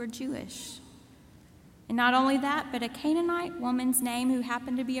people who are Jewish. And not only that, but a Canaanite woman's name who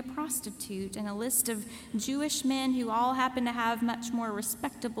happened to be a prostitute, and a list of Jewish men who all happen to have much more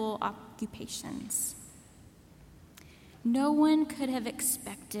respectable occupations. No one could have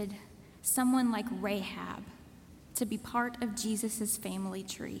expected someone like Rahab to be part of Jesus' family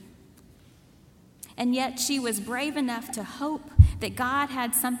tree. And yet she was brave enough to hope that God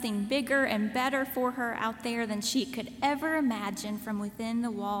had something bigger and better for her out there than she could ever imagine from within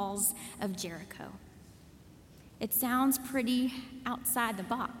the walls of Jericho. It sounds pretty outside the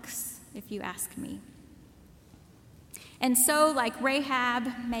box, if you ask me. And so, like Rahab,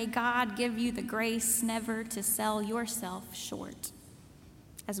 may God give you the grace never to sell yourself short,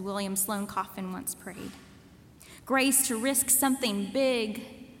 as William Sloane Coffin once prayed. Grace to risk something big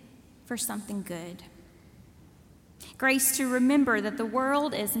for something good. Grace to remember that the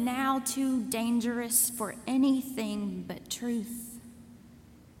world is now too dangerous for anything but truth,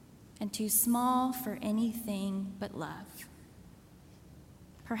 and too small for anything but love.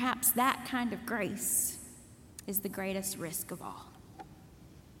 Perhaps that kind of grace is the greatest risk of all.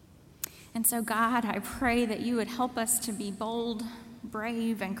 And so, God, I pray that you would help us to be bold,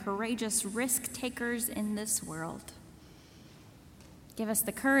 brave, and courageous risk takers in this world. Give us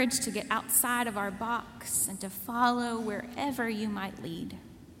the courage to get outside of our box and to follow wherever you might lead.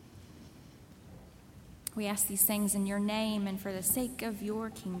 We ask these things in your name and for the sake of your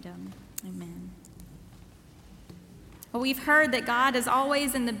kingdom. Amen. Well, we've heard that God is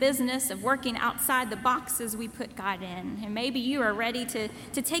always in the business of working outside the boxes we put God in. And maybe you are ready to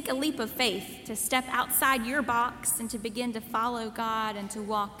take a leap of faith, to step outside your box and to begin to follow God and to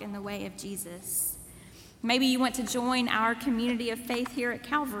walk in the way of Jesus. Maybe you want to join our community of faith here at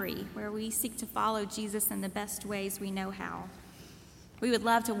Calvary, where we seek to follow Jesus in the best ways we know how. We would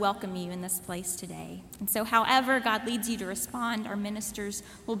love to welcome you in this place today. And so however God leads you to respond, our ministers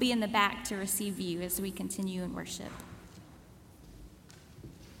will be in the back to receive you as we continue in worship.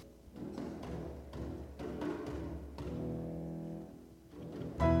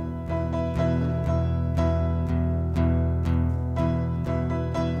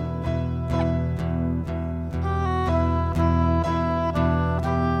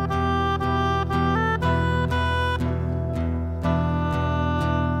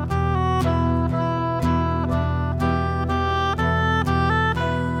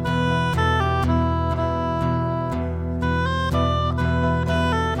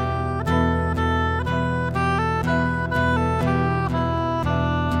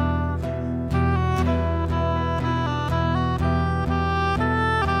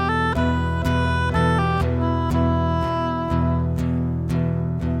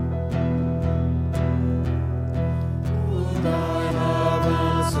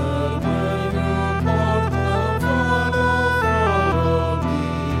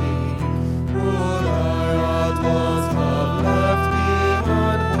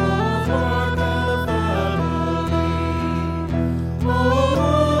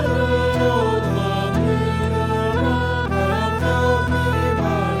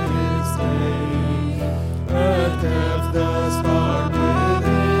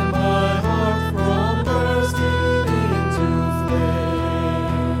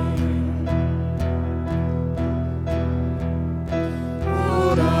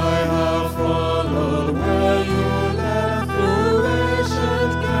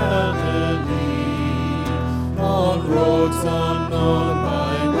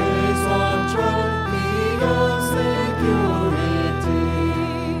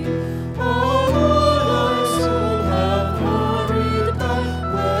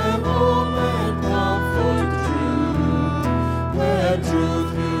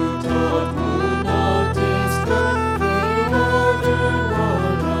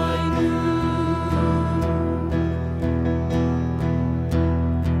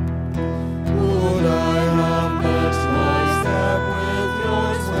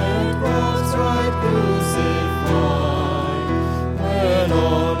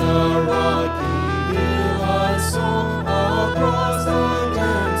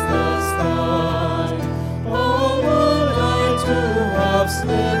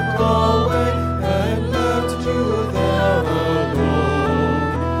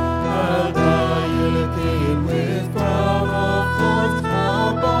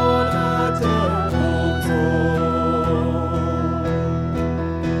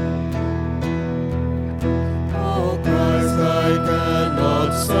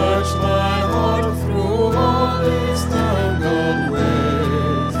 search my heart through all its tangled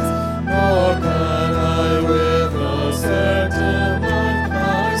ways, nor can I with a certain mind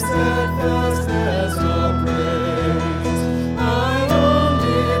cry steadfastness of praise. I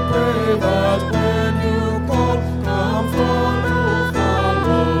only pray that when you call, come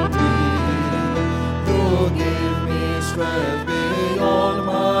follow me. You give me strength beyond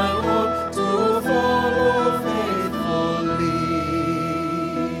my own to follow faithfully.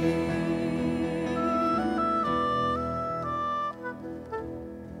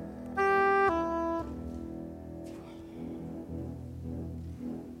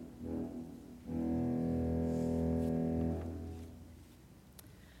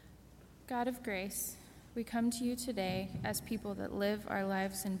 God of grace, we come to you today as people that live our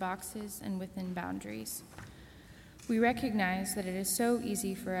lives in boxes and within boundaries. We recognize that it is so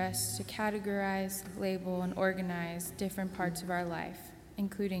easy for us to categorize, label, and organize different parts of our life,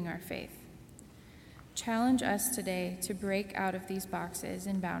 including our faith. Challenge us today to break out of these boxes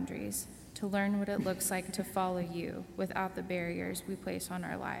and boundaries, to learn what it looks like to follow you without the barriers we place on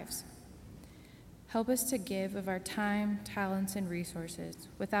our lives. Help us to give of our time, talents, and resources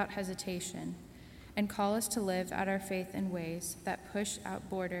without hesitation, and call us to live out our faith in ways that push out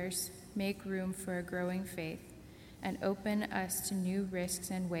borders, make room for a growing faith, and open us to new risks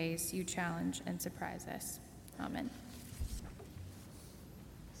and ways you challenge and surprise us. Amen.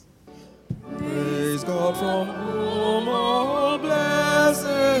 Praise God from whom all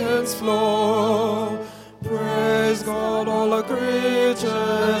blessings flow. Praise God, all the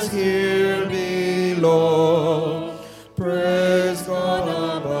creatures here below. Praise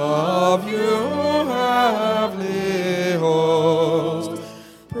God above you, heavenly host.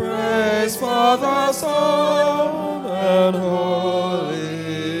 Praise Father, Son, and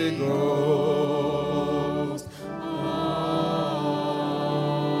Holy Ghost.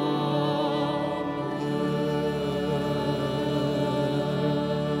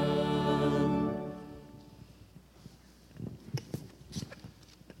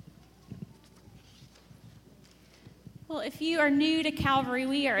 Well, if you are new to Calvary,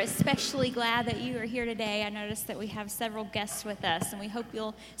 we are especially glad that you are here today. I noticed that we have several guests with us, and we hope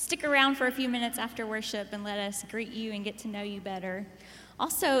you'll stick around for a few minutes after worship and let us greet you and get to know you better.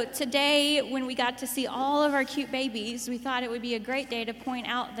 Also, today, when we got to see all of our cute babies, we thought it would be a great day to point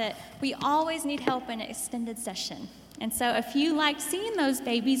out that we always need help in an extended session. And so if you like seeing those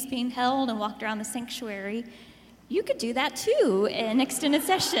babies being held and walked around the sanctuary, you could do that too in extended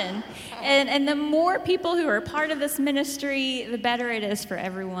session. And the more people who are part of this ministry, the better it is for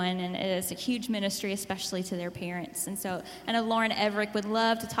everyone. And it is a huge ministry, especially to their parents. And so I know Lauren Everick would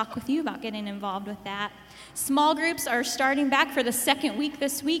love to talk with you about getting involved with that. Small groups are starting back for the second week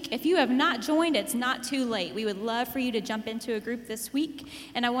this week. If you have not joined, it's not too late. We would love for you to jump into a group this week.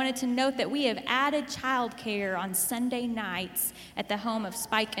 And I wanted to note that we have added childcare on Sunday nights at the home of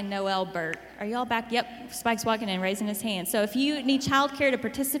Spike and Noelle Burt. Are y'all back? Yep, Spike's walking in, raising his hand. So if you need childcare to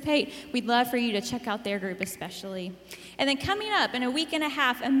participate, we'd love for you to check out their group especially. And then coming up in a week and a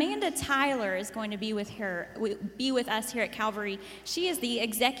half, Amanda Tyler is going to be with us here at Calvary. She is the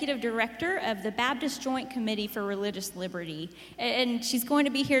executive director of the Baptist Joint Committee for Religious Liberty. And she's going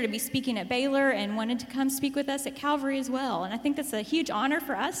to be here to be speaking at Baylor and wanted to come speak with us at Calvary as well. And I think that's a huge honor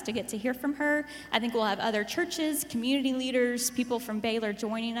for us to get to hear from her. I think we'll have other churches, community leaders, people from Baylor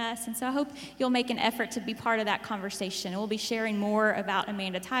joining us. And so I hope you'll make an effort to be part of that conversation. We'll be sharing more about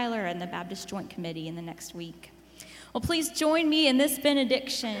Amanda Tyler and the Baptist Joint Committee in the next week. Well, please join me in this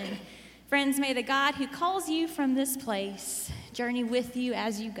benediction. Friends, may the God who calls you from this place journey with you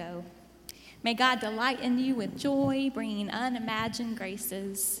as you go. May God delight in you with joy, bringing unimagined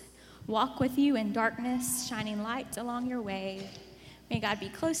graces. Walk with you in darkness, shining light along your way. May God be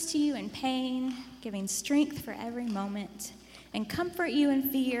close to you in pain, giving strength for every moment, and comfort you in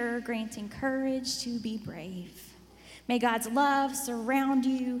fear, granting courage to be brave. May God's love surround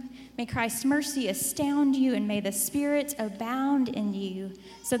you. May Christ's mercy astound you, and may the Spirit abound in you,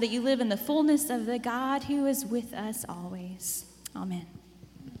 so that you live in the fullness of the God who is with us always. Amen.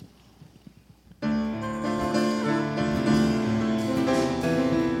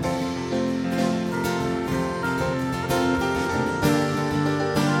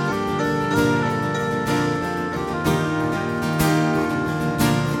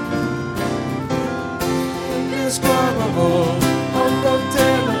 Indescribable,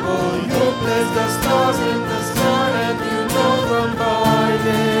 uncontainable, you place the stars in the sky and you know them by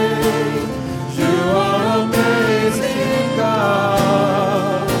name. You are amazing,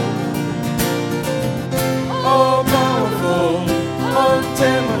 God. All powerful,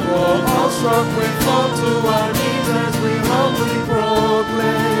 untamable, awestruck, we fall to our